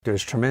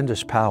There's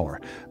tremendous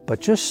power, but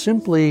just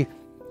simply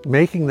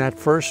making that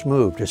first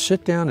move to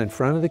sit down in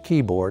front of the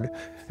keyboard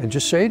and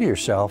just say to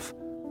yourself,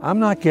 I'm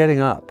not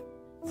getting up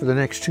for the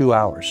next 2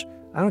 hours.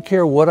 I don't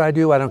care what I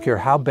do. I don't care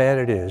how bad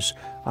it is.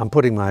 I'm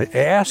putting my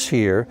ass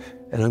here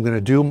and I'm going to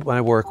do my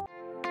work.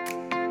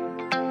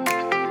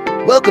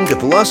 Welcome to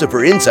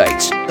Philosopher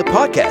Insights, the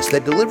podcast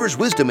that delivers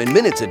wisdom in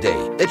minutes a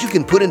day that you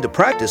can put into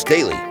practice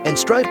daily and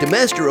strive to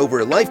master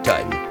over a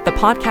lifetime. The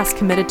podcast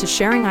committed to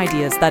sharing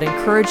ideas that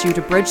encourage you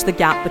to bridge the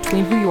gap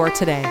between who you are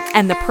today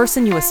and the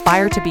person you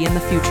aspire to be in the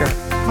future.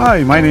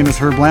 Hi, my name is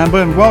Herb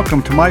Lamba, and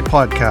welcome to my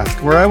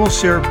podcast, where I will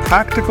share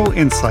practical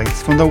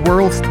insights from the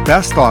world's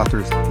best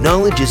authors.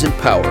 Knowledge isn't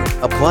power.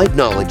 Applied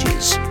knowledge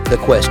is. The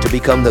quest to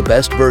become the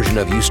best version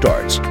of you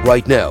starts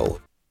right now.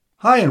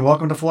 Hi, and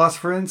welcome to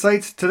Philosopher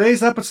Insights.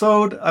 Today's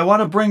episode, I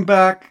want to bring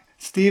back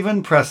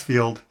Steven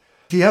Pressfield.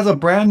 He has a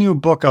brand new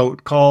book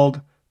out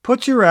called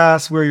Put Your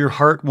Ass Where Your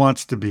Heart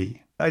Wants to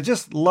Be. I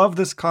just love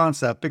this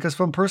concept because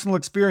from personal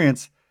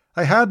experience,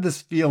 I had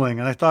this feeling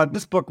and I thought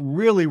this book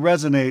really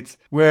resonates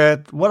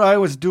with what I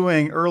was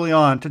doing early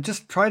on to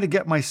just try to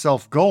get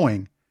myself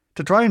going,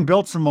 to try and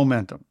build some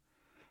momentum.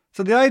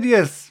 So the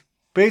idea is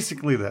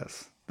basically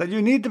this, that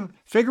you need to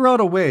figure out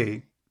a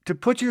way to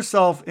put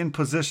yourself in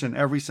position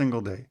every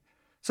single day.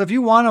 So if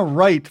you want to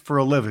write for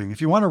a living, if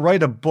you want to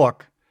write a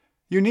book,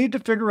 you need to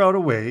figure out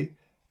a way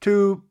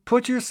to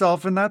put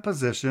yourself in that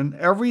position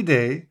every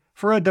day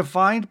for a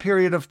defined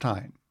period of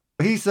time.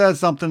 He says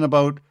something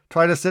about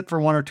try to sit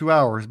for 1 or 2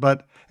 hours,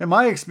 but in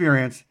my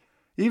experience,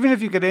 even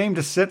if you could aim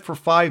to sit for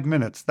 5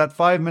 minutes, that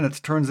 5 minutes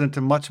turns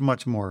into much,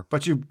 much more.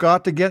 But you've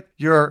got to get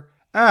your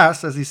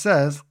ass, as he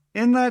says,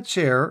 in that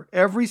chair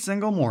every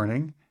single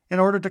morning in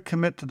order to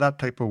commit to that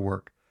type of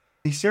work.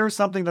 He shares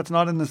something that's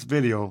not in this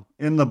video,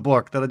 in the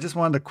book, that I just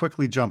wanted to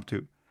quickly jump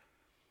to.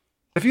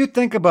 If you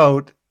think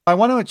about, I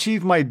want to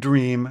achieve my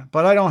dream,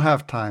 but I don't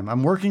have time.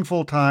 I'm working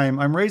full time.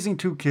 I'm raising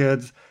 2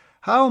 kids.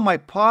 How am I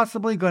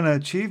possibly going to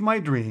achieve my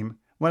dream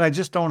when I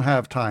just don't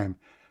have time?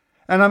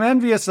 And I'm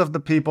envious of the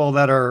people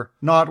that are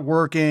not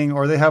working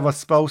or they have a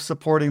spouse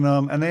supporting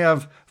them and they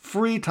have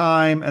free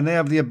time and they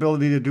have the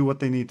ability to do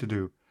what they need to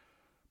do.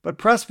 But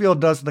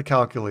Pressfield does the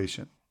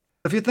calculation.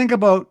 If you think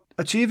about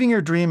achieving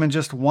your dream in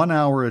just 1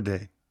 hour a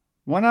day,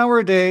 1 hour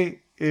a day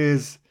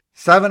is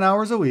 7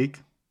 hours a week,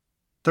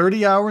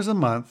 30 hours a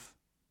month,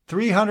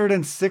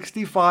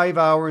 365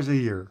 hours a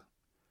year.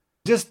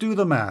 Just do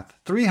the math.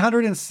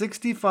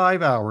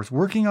 365 hours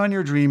working on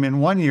your dream in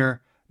 1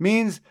 year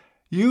means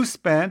you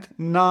spent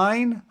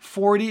 9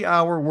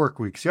 40-hour work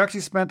weeks. You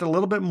actually spent a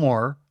little bit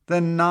more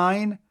than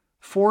 9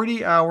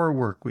 40-hour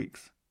work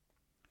weeks.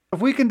 If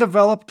we can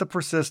develop the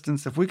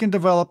persistence, if we can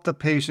develop the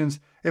patience,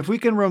 if we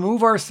can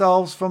remove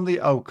ourselves from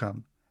the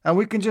outcome, and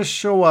we can just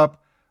show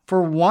up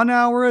for 1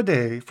 hour a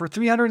day for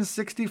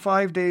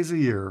 365 days a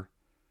year,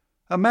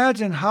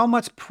 imagine how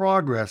much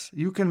progress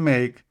you can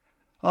make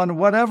on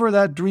whatever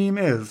that dream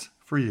is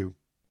for you.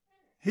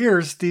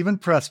 Here's Steven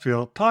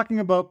Pressfield talking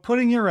about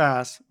putting your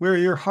ass where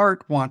your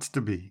heart wants to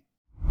be.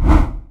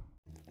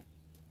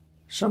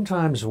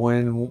 Sometimes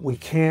when we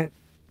can't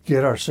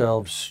get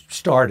ourselves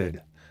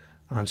started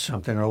on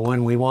something, or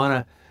when we want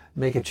to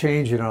make a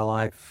change in our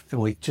life and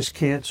we just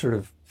can't sort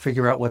of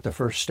figure out what the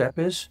first step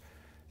is,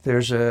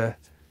 there's a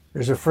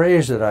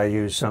phrase that I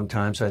use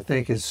sometimes I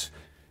think is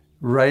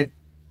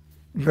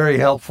very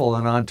helpful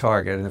and on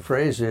target. And the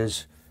phrase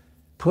is,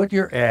 put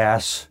your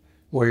ass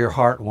where your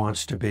heart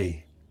wants to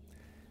be.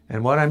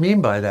 And what I mean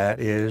by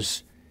that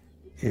is,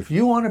 if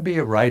you want to be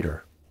a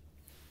writer,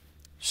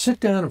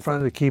 sit down in front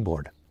of the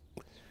keyboard.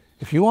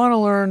 If you want to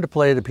learn to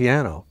play the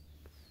piano,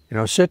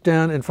 sit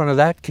down in front of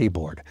that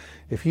keyboard.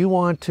 If you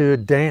want to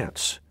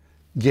dance,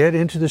 get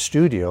into the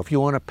studio. If you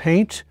want to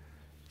paint,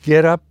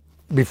 get up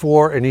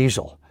before an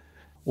easel.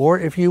 Or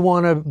if you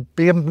want to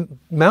be a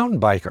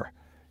mountain biker,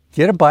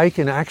 get a bike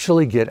and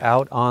actually get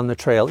out on the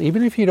trail,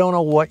 even if you don't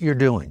know what you're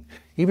doing,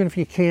 even if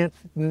you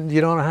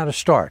don't know how to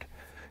start.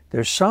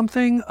 There's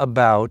something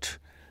about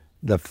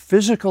the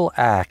physical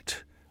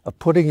act of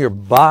putting your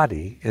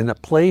body in a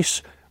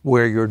place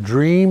where your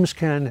dreams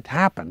can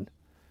happen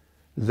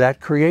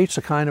that creates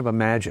a kind of a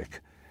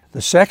magic.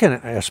 The second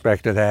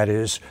aspect of that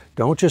is,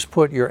 don't just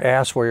put your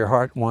ass where your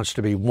heart wants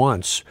to be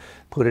once.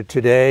 Put it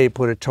today,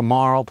 put it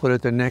tomorrow, put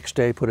it the next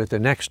day, put it the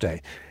next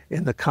day.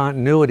 In the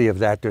continuity of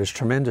that, there's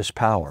tremendous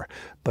power.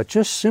 But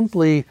just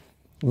simply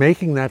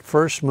making that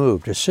first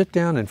move to sit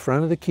down in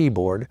front of the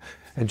keyboard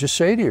and just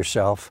say to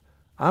yourself,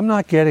 I'm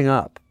not getting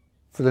up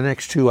for the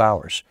next 2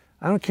 hours.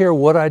 I don't care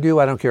what I do.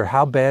 I don't care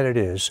how bad it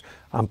is.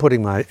 I'm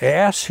putting my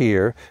ass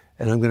here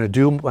and I'm going to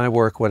do my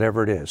work,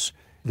 whatever it is.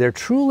 There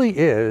truly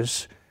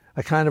is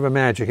a kind of a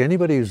magic.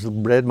 Anybody who's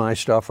read my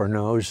stuff or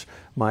knows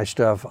my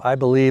stuff, I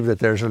believe that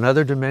there's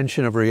another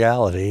dimension of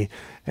reality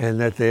and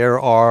that there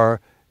are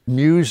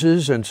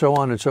muses and so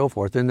on and so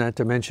forth in that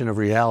dimension of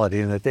reality,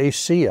 and that they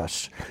see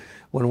us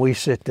when we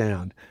sit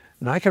down.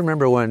 And I can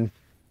remember when,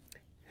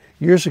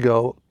 years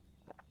ago,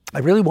 I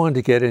really wanted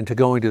to get into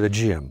going to the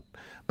gym.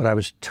 but I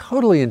was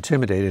totally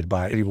intimidated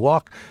by it. You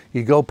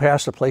go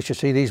past a place, you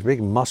see these big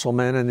muscle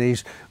men and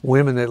these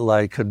women that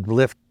like could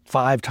lift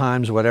 5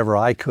 times whatever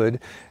I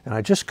could, and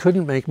I just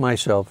couldn't make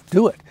myself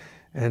do it.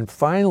 And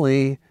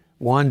finally,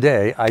 one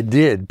day, I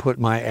did put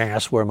my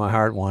ass where my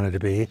heart wanted to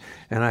be,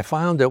 and I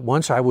found that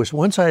once I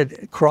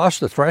had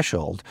crossed the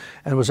threshold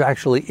and was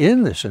actually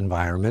in this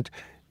environment,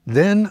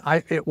 then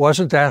it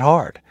wasn't that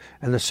hard.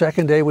 And the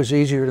second day was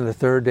easier, and the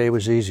third day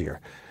was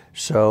easier.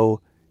 So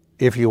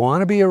if you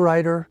want to be a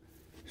writer,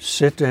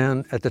 sit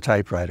down at the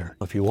typewriter.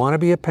 If you want to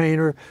be a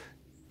painter,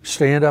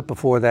 stand up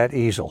before that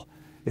easel.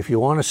 If you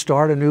want to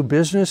start a new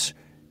business,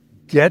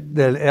 get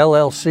an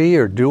LLC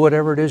or do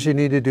whatever it is you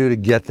need to do to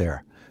get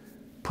there.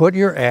 Put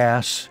your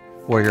ass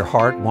where your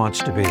heart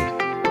wants to be.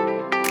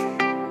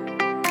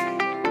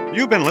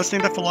 You've been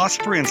listening to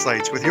Philosopher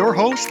Insights with your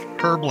host,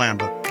 Herb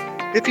Lamba.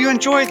 If you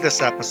enjoyed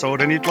this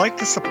episode and you'd like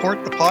to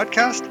support the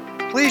podcast,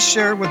 please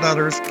share it with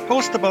others,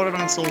 post about it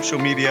on social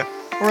media,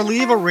 or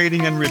leave a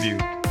rating and review.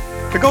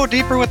 To go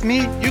deeper with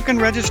me, you can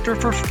register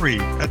for free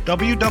at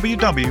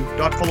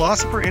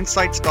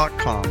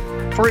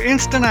www.philosopherinsights.com for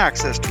instant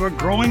access to a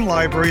growing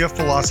library of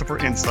Philosopher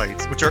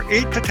Insights, which are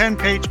 8 to 10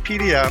 page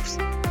PDFs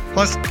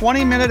plus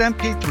 20-minute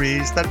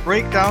MP3s that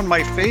break down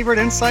my favorite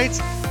insights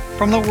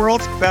from the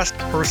world's best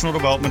personal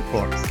development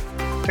books.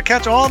 To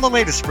catch all the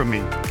latest from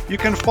me, you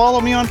can follow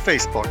me on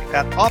Facebook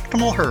at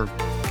Optimal Herb.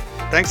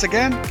 Thanks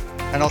again,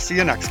 and I'll see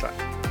you next time.